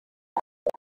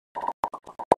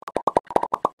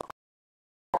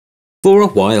For a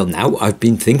while now, I've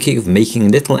been thinking of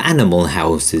making little animal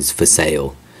houses for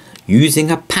sale, using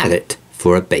a pallet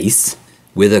for a base,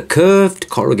 with a curved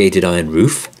corrugated iron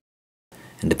roof,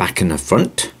 and a back and a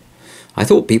front. I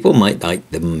thought people might like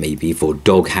them maybe for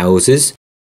dog houses,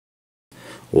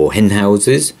 or hen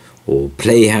houses, or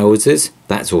play houses,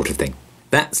 that sort of thing.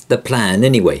 That's the plan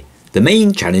anyway. The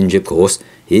main challenge, of course,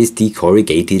 is the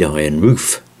corrugated iron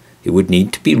roof. It would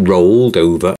need to be rolled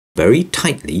over very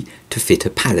tightly to fit a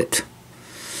pallet.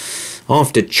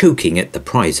 After choking at the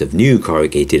price of new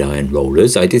corrugated iron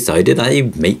rollers, I decided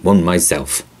I'd make one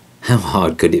myself. How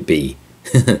hard could it be?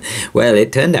 Well,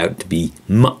 it turned out to be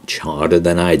much harder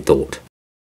than I'd thought.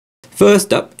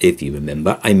 First up, if you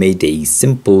remember, I made a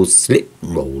simple slip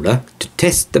roller to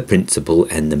test the principle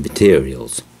and the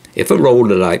materials. If a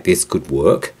roller like this could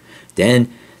work,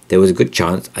 then there was a good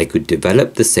chance I could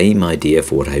develop the same idea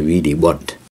for what I really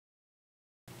want.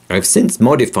 I've since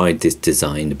modified this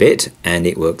design a bit and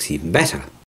it works even better.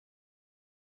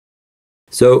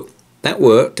 So that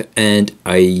worked, and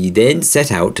I then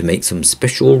set out to make some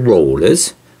special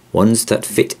rollers, ones that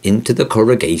fit into the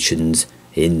corrugations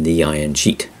in the iron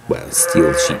sheet. Well,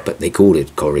 steel sheet, but they call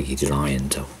it corrugated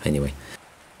iron, so anyway.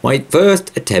 My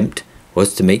first attempt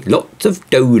was to make lots of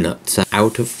donuts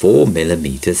out of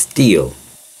 4mm steel.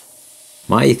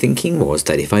 My thinking was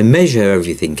that if I measure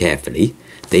everything carefully,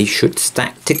 they should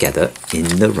stack together in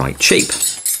the right shape.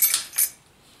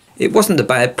 It wasn't a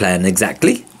bad plan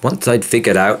exactly, once I'd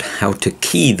figured out how to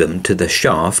key them to the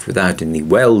shaft without any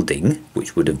welding,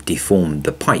 which would have deformed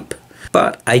the pipe.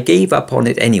 But I gave up on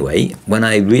it anyway when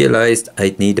I realised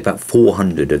I'd need about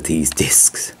 400 of these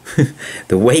discs.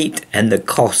 The weight and the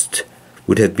cost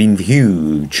would have been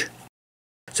huge.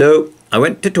 So I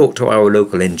went to talk to our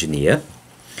local engineer.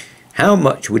 How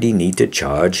much would he need to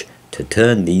charge to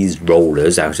turn these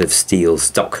rollers out of steel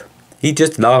stock? He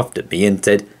just laughed at me and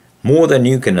said, "More than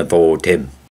you can afford, Tim,"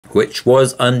 which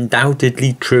was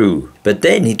undoubtedly true. But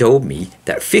then he told me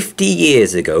that 50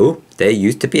 years ago there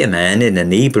used to be a man in a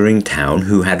neighbouring town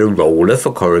who had a roller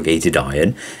for corrugated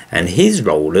iron, and his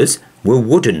rollers were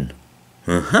wooden.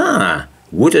 Aha!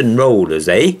 Wooden rollers,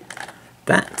 eh?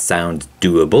 That sounds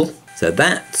doable. So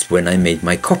that's when I made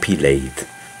my copy lathe,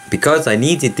 because I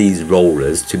needed these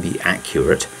rollers to be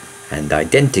accurate and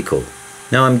identical.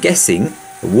 Now I'm guessing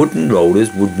the wooden rollers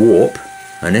would warp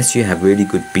unless you have really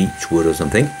good beech wood or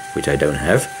something, which I don't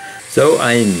have. So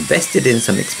I invested in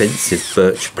some expensive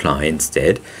birch ply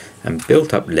instead and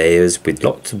built up layers with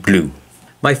lots of glue.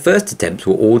 My first attempts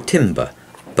were all timber,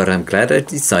 but I'm glad I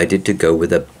decided to go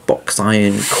with a box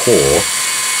iron core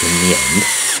in the end,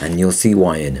 and you'll see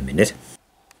why in a minute.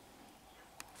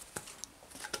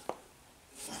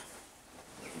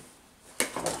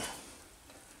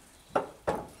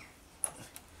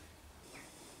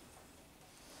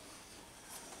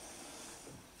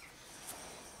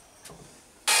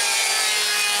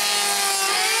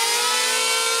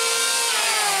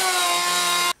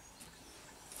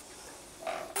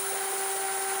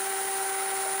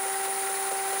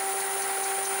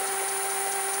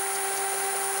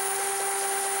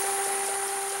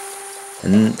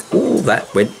 And all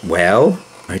that went well.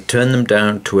 I turned them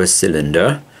down to a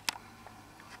cylinder,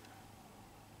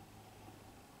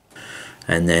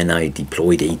 and then I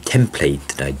deployed a template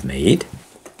that I'd made.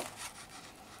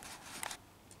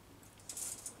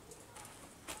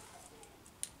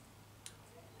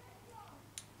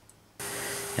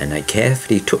 And I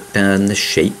carefully took down the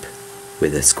shape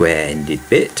with a square-ended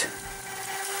bit.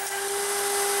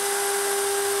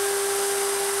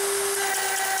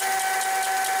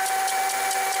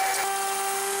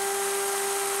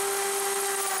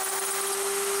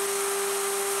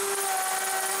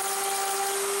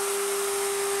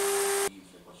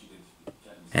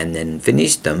 And then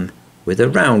finished them with a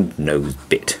round nose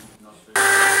bit.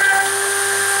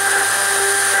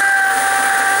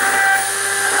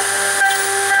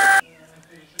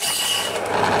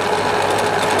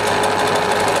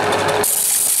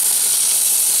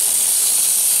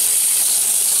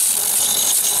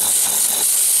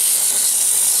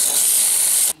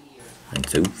 And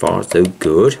so far so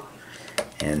good.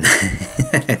 And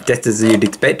just as you'd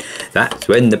expect, that's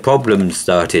when the problems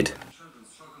started.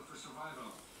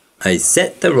 I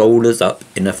set the rollers up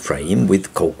in a frame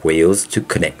with cog wheels to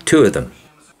connect two of them.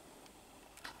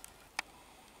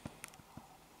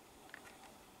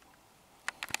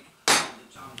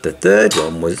 The third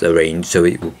one was arranged so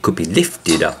it could be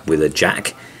lifted up with a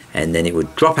jack, and then it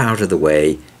would drop out of the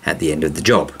way at the end of the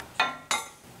job.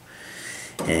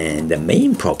 And the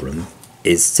main problem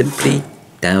is simply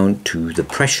down to the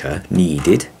pressure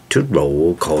needed to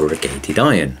roll corrugated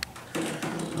iron.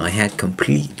 I had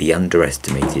completely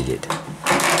underestimated it.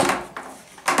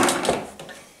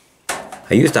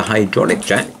 I used a hydraulic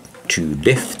jack to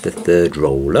lift the third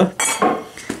roller,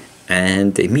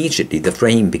 and immediately the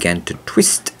frame began to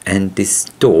twist and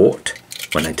distort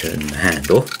when I turned the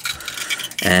handle.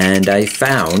 And I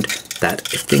found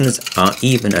that if things are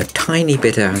even a tiny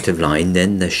bit out of line,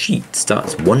 then the sheet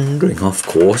starts wandering off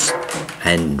course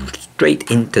and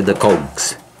straight into the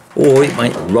cogs, or it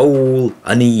might roll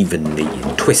unevenly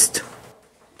and twist.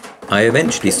 I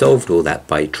eventually solved all that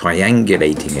by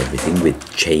triangulating everything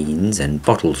with chains and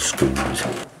bottle screws.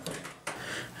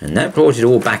 And that brought it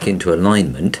all back into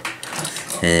alignment,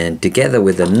 and together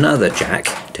with another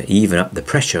jack to even up the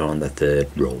pressure on the third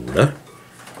roller,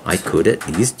 I could at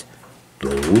least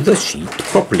roll the sheet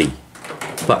properly.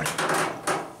 But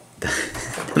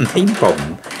the main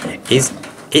problem is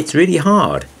it's really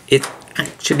hard. It's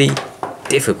actually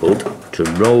difficult to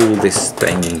roll this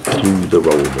thing through the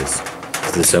rollers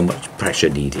because there's so much pressure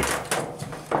needed.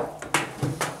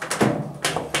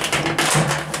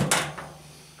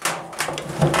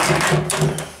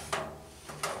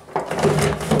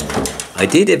 I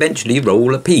did eventually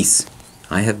roll a piece.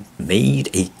 I have made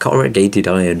a corrugated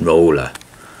iron roller.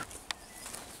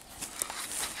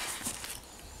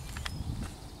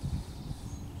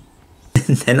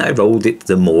 Then I rolled it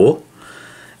some more,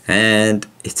 and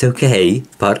it's okay,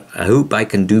 but I hope I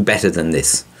can do better than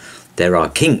this. There are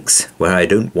kinks where I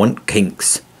don't want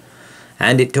kinks.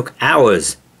 And it took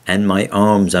hours, and my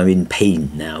arms are in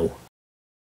pain now.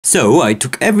 So I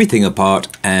took everything apart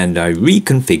and I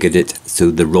reconfigured it so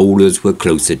the rollers were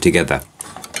closer together.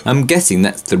 I'm guessing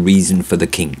that's the reason for the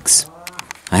kinks.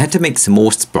 I had to make some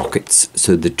more sprockets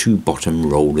so the two bottom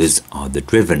rollers are the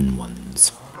driven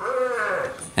ones.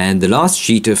 And the last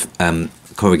sheet of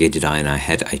corrugated iron I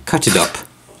had, I cut it up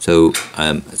so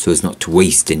as not to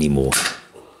waste anymore.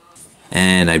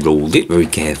 And I rolled it very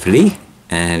carefully,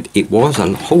 and it was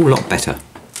a whole lot better.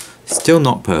 Still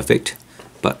not perfect,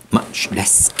 but much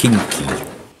less kinky.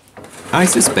 I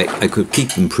suspect I could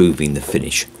keep improving the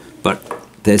finish, but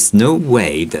there's no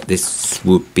way that this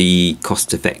would be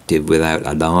cost effective without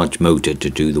a large motor to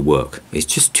do the work. It's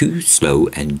just too slow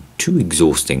and too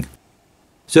exhausting.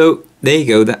 So there you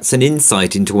go, that's an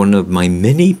insight into one of my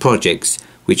many projects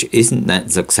which isn't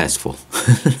that successful.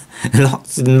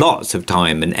 Lots and lots of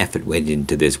time and effort went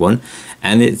into this one,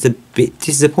 and it's a bit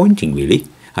disappointing really.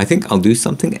 I think I'll do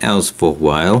something else for a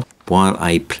while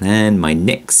I plan my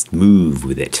next move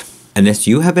with it. Unless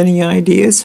you have any ideas?